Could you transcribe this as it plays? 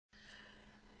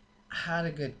had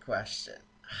a good question.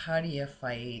 How do you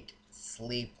fight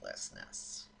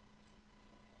sleeplessness?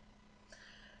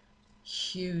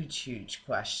 Huge, huge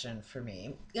question for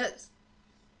me. Yes.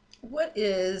 What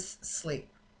is sleep?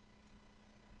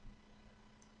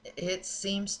 It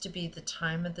seems to be the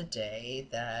time of the day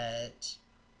that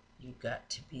you got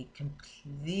to be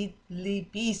completely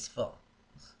peaceful.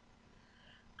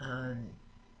 Um,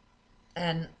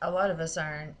 and a lot of us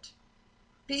aren't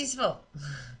peaceful.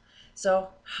 So,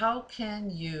 how can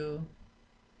you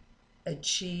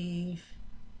achieve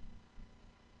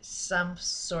some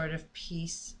sort of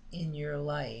peace in your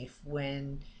life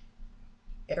when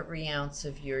every ounce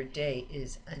of your day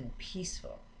is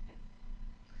unpeaceful?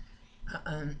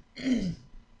 Um,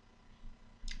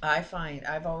 I find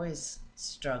I've always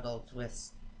struggled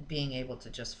with being able to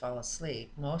just fall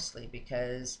asleep, mostly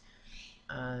because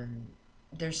um,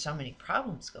 there's so many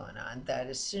problems going on that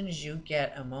as soon as you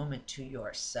get a moment to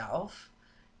yourself,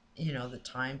 the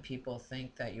time people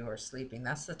think that you're sleeping,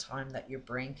 that's the time that your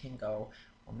brain can go,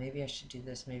 well, maybe I should do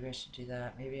this, maybe I should do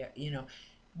that,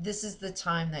 this is the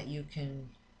time that you can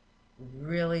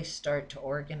really start to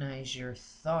organize your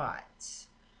thoughts.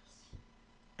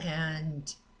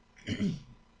 And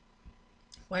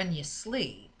when you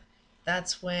sleep,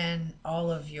 that's when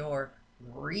all of your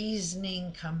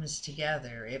reasoning comes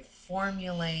together. It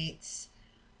formulates.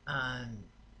 Um,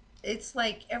 it's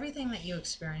like everything that you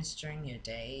experience during your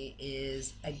day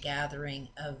is a gathering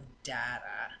of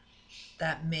data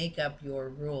that make up your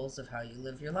rules of how you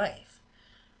live your life.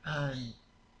 Um,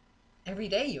 every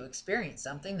day you experience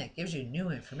something that gives you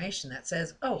new information that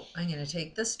says, oh, I'm going to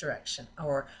take this direction,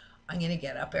 or I'm going to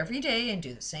get up every day and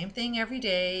do the same thing every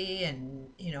day, and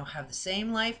have the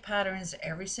same life patterns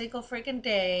every single freaking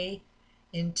day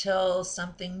until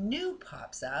something new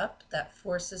pops up that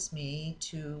forces me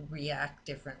to react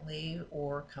differently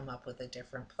or come up with a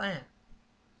different plan.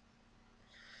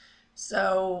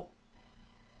 So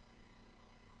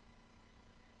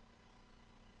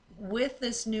with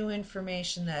this new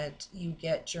information that you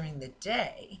get during the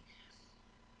day,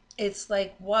 it's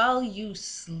like while you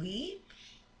sleep,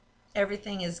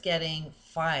 everything is getting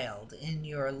filed in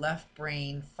your left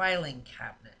brain filing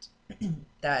cabinet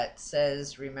that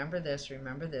says, remember this,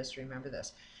 remember this, remember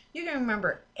this. You can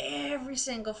remember every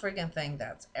single friggin' thing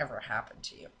that's ever happened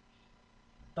to you.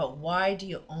 But why do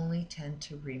you only tend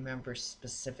to remember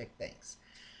specific things?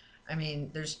 I mean,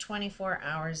 there's 24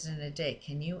 hours in a day.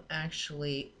 Can you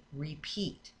actually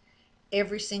repeat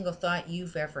every single thought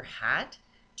you've ever had?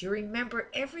 Do you remember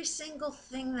every single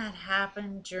thing that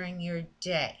happened during your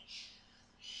day?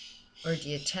 Or do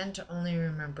you tend to only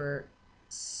remember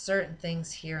certain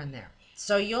things here and there?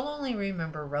 So you'll only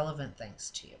remember relevant things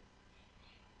to you.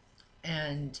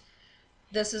 And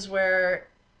this is where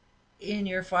in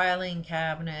your filing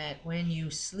cabinet, when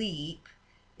you sleep,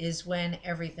 is when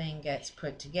everything gets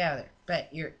put together.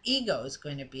 But your ego is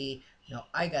going to be, no,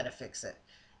 I got to fix it.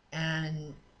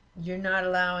 And you're not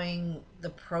allowing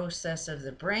the process of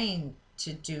the brain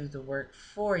to do the work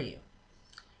for you.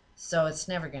 So it's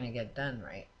never going to get done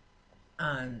right.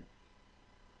 Um,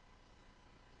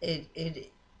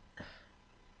 it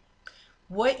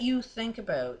what you think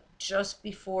about just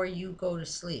before you go to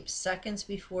sleep, seconds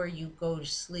before you go to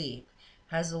sleep,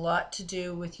 has a lot to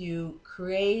do with you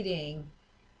creating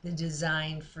the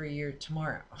design for your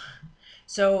tomorrow.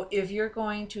 So if you're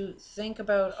going to think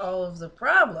about all of the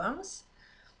problems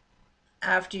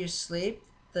after you sleep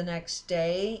the next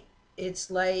day,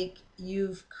 it's like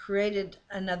you've created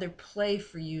another play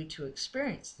for you to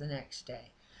experience the next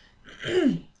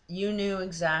day. You knew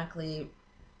exactly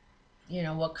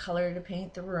what color to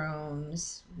paint the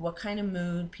rooms, what kind of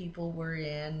mood people were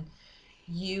in.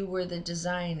 You were the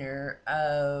designer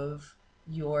of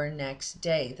your next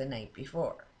day the night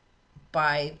before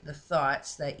by the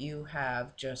thoughts that you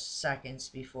have just seconds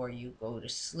before you go to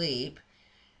sleep,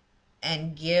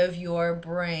 and give your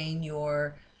brain,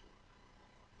 your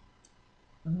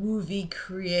movie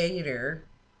creator,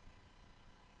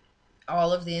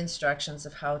 all of the instructions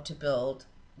of how to build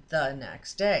the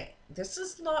next day. This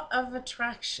is law of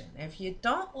attraction. If you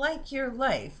don't like your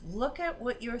life, look at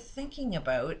what you're thinking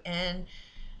about. And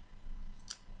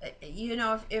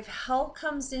if hell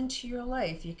comes into your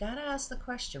life, you got to ask the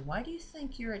question, why do you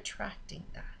think you're attracting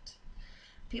that?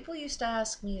 People used to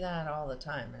ask me that all the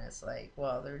time, and it's like,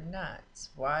 well, they're nuts.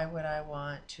 Why would I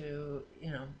want to,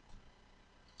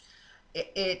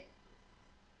 it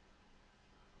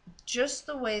just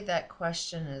the way that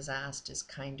question is asked is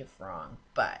kind of wrong,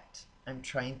 but I'm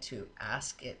trying to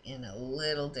ask it in a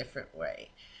little different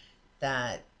way.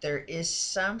 That there is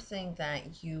something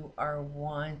that you are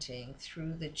wanting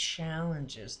through the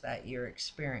challenges that you're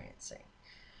experiencing.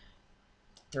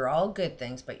 They're all good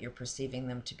things, but you're perceiving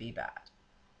them to be bad.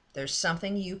 There's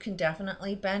something you can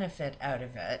definitely benefit out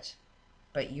of it,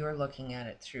 but you're looking at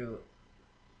it through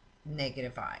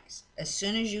negative eyes. As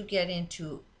soon as you get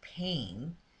into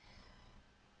pain,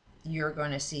 you're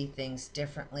going to see things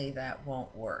differently that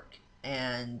won't work.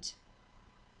 And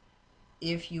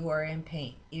if you are in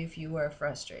pain, if you are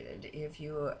frustrated, if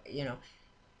you know,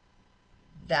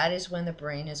 that is when the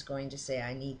brain is going to say,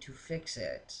 I need to fix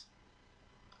it.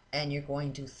 And you're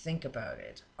going to think about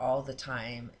it all the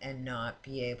time and not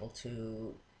be able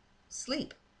to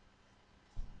sleep.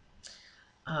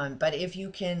 But if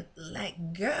you can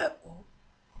let go,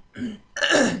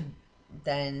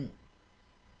 then,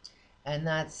 and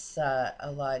that's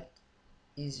a lot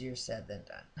easier said than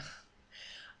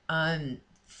done.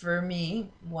 For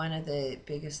me, one of the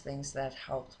biggest things that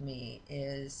helped me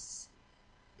is,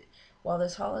 well,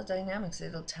 this holodynamics,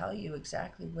 it'll tell you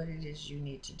exactly what it is you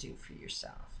need to do for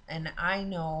yourself. And I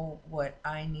know what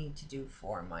I need to do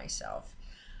for myself.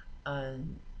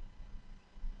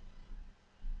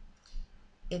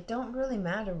 It don't really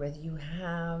matter whether you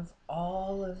have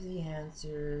all of the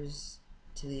answers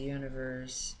to the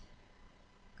universe.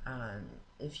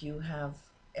 If you have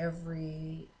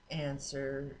every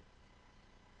answer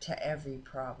to every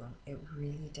problem, it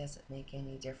really doesn't make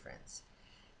any difference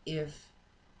if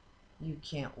you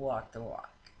can't walk the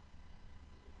walk.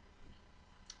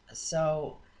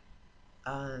 So,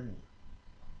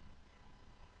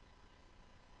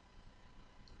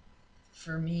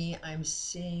 for me, I'm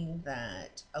seeing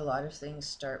that a lot of things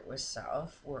start with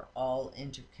self. We're all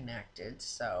interconnected.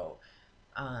 So,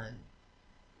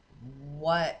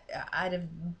 what out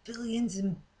of billions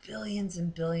and billions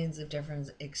and billions of different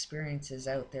experiences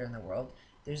out there in the world,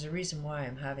 there's a reason why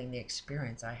I'm having the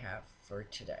experience I have for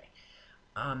today.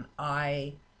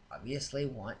 I obviously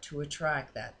want to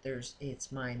attract that. It's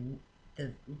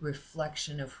the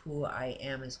reflection of who I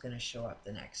am is going to show up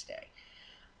the next day.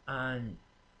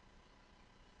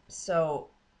 So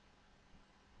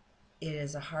it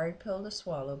is a hard pill to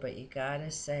swallow, but you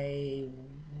gotta say,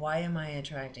 why am I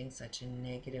attracting such a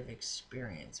negative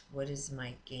experience? What is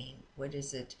my gain? What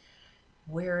is it?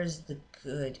 Where is the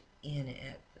good in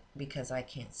it? Because I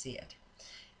can't see it.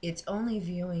 It's only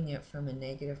viewing it from a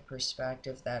negative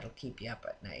perspective that'll keep you up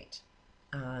at night.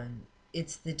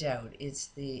 It's the doubt, it's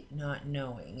the not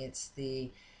knowing, it's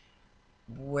the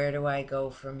where do I go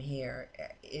from here?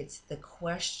 It's the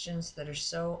questions that are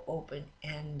so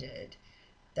open-ended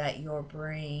that your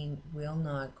brain will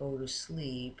not go to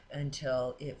sleep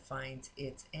until it finds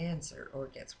its answer or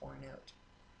gets worn out.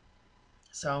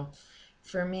 So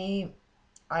for me,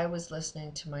 I was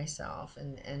listening to myself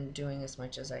and doing as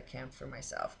much as I can for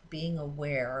myself, being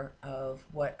aware of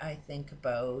what I think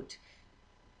about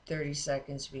 30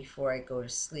 seconds before I go to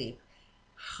sleep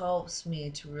helps me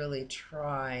to really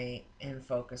try and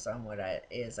focus on what it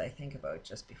is I think about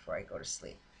just before I go to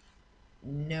sleep.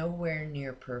 Nowhere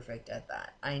near perfect at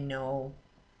that. I know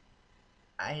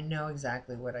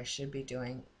exactly what I should be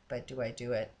doing, but do I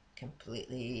do it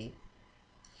completely?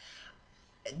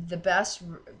 The best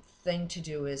thing to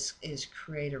do is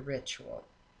create a ritual,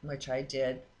 which I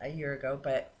did a year ago,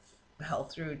 but fell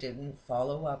through, didn't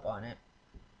follow up on it.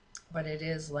 But it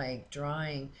is like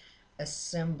drawing a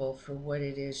symbol for what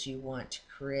it is you want to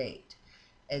create.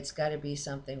 It's got to be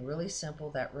something really simple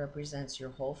that represents your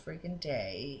whole freaking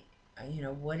day.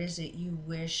 What is it you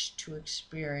wish to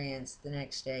experience the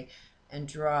next day, and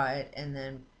draw it and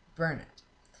then burn it.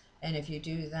 And if you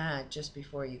do that just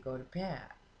before you go to bed,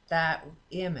 that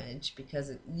image,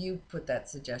 because you put that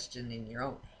suggestion in your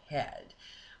own head,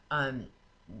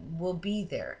 will be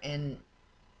there, and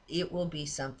it will be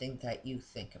something that you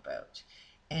think about.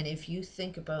 And if you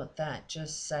think about that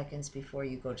just seconds before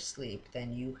you go to sleep,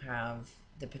 then you have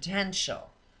the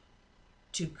potential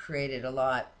to create it a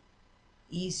lot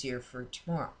easier for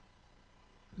tomorrow.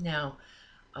 Now,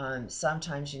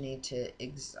 sometimes you need to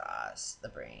exhaust the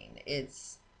brain.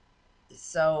 It's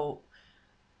so,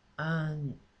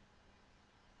 it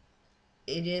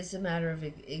is a matter of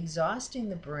exhausting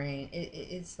the brain.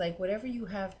 It's like whatever you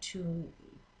have too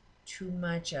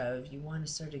much of, you want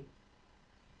to sort of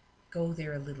go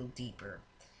there a little deeper.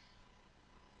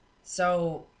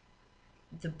 So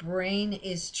the brain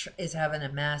is having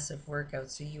a massive workout,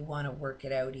 so you want to work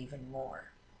it out even more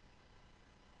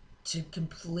to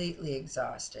completely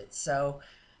exhaust it. So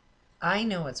I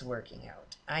know it's working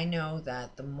out. I know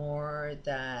that the more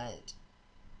that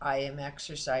I am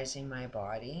exercising my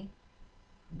body,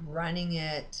 running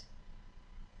it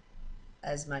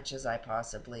as much as I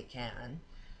possibly can,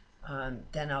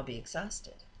 then I'll be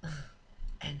exhausted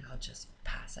and I'll just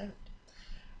pass out.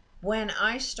 When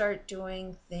I start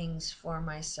doing things for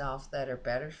myself that are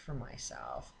better for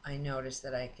myself, I notice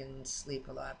that I can sleep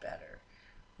a lot better.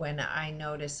 When I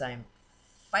notice I'm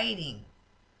fighting,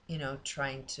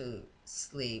 trying to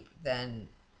sleep, then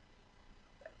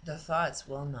the thoughts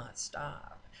will not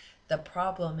stop. The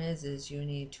problem is you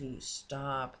need to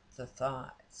stop the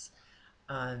thoughts.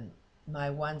 Um, my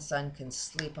one son can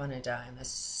sleep on a dime. As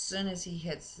soon as he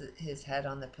hits his head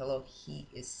on the pillow, he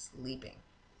is sleeping.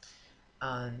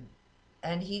 Um,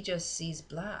 and he just sees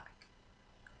black.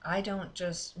 I don't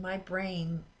just, my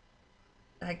brain,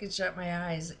 I can shut my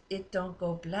eyes, it don't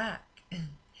go black.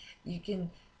 You can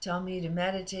tell me to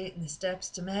meditate and the steps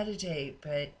to meditate,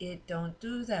 but it don't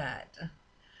do that.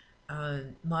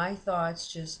 My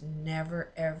thoughts just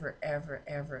never, ever, ever,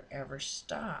 ever, ever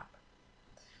stop.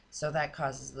 So that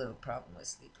causes a little problem with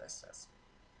sleeplessness.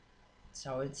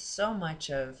 So it's so much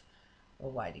of,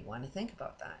 well, why do you want to think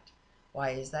about that?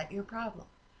 Why is that your problem?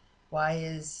 Why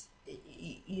is,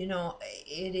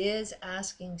 it is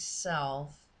asking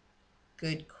self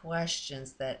good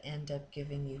questions that end up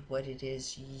giving you what it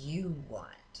is you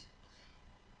want.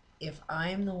 If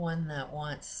I'm the one that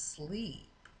wants sleep,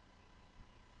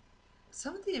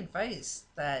 some of the advice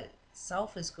that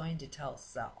self is going to tell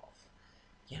self,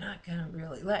 you're not going to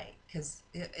really like, because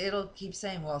it'll keep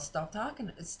saying, well, stop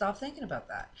talking, stop thinking about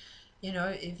that.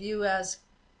 If you ask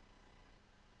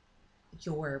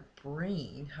your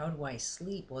brain, how do I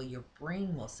sleep? Well, your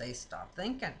brain will say, stop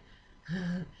thinking.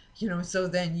 So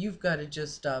then you've got to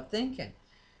just stop thinking.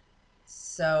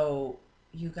 So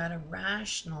you got to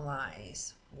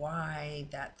rationalize why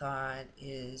that thought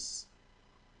is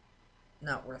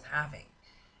not worth having.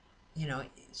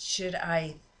 Should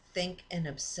I think and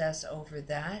obsess over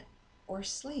that or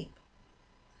sleep?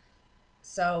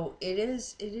 So it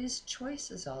is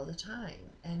choices all the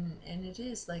time. And it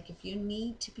is like, if you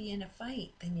need to be in a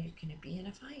fight, then you're going to be in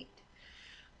a fight.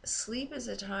 Sleep is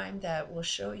a time that will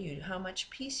show you how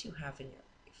much peace you have in your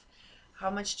life.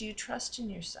 How much do you trust in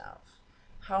yourself?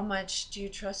 How much do you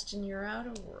trust in your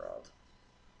outer world?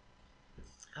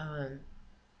 Um,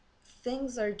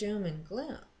 Things are doom and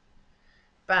gloom,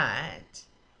 but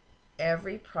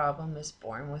every problem is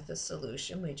born with a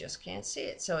solution. We just can't see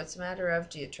it. So it's a matter of,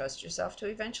 do you trust yourself to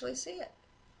eventually see it?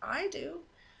 I do.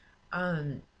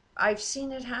 Um, I've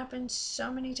seen it happen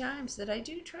so many times that I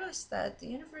do trust that the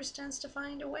universe tends to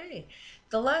find a way.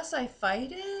 The less I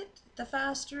fight it, the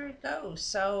faster it goes.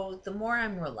 So the more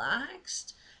I'm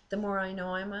relaxed, the more I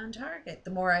know I'm on target.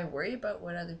 The more I worry about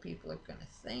what other people are going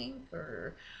to think,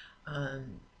 or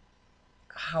um,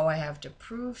 how I have to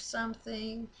prove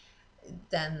something,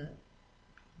 then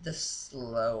the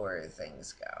slower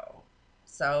things go.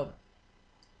 So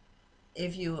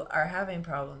if you are having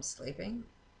problems sleeping,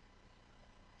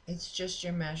 it's just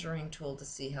your measuring tool to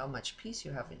see how much peace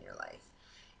you have in your life.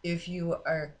 If you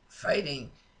are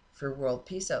fighting for world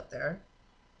peace out there,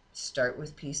 start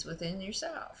with peace within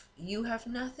yourself. You have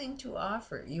nothing to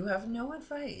offer. You have no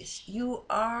advice. You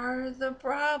are the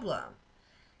problem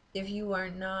if you are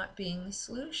not being the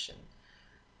solution.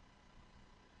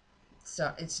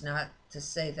 So it's not to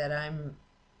say that I'm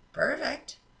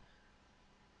perfect.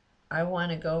 I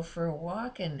want to go for a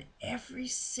walk, and every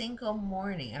single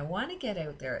morning, I want to get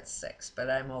out there at 6, but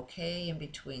I'm okay in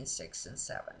between 6 and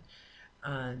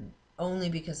 7. Only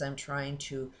because I'm trying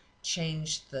to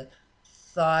change the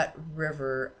thought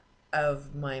river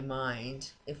of my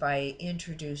mind. If I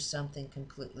introduce something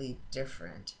completely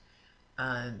different,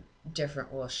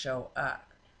 different will show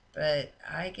up. But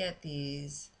I get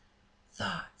these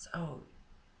thoughts, oh,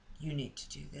 you need to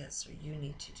do this, or you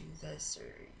need to do this,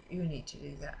 or you need to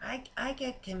do that. I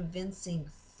get convincing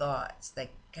thoughts that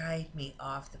guide me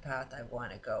off the path I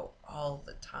want to go all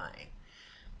the time.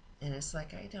 And it's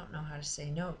like, I don't know how to say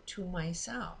no to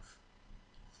myself.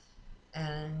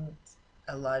 And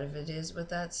a lot of it is with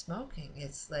that smoking.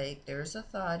 It's like, there's a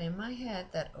thought in my head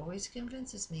that always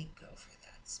convinces me, go for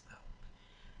that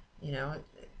smoke.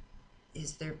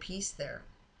 Is there peace there?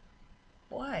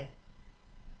 Why?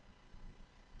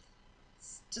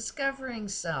 Discovering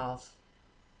self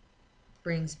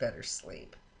brings better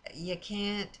sleep. You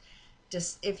can't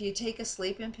just, if you take a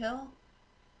sleeping pill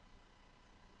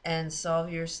and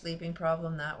solve your sleeping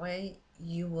problem that way,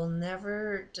 you will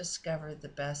never discover the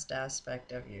best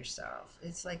aspect of yourself.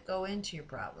 It's like, go into your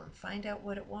problem, find out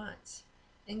what it wants,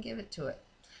 and give it to it.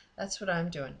 That's what I'm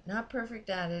doing. Not perfect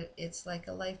at it. It's like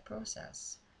a life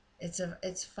process.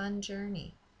 It's fun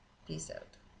journey. Peace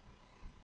out.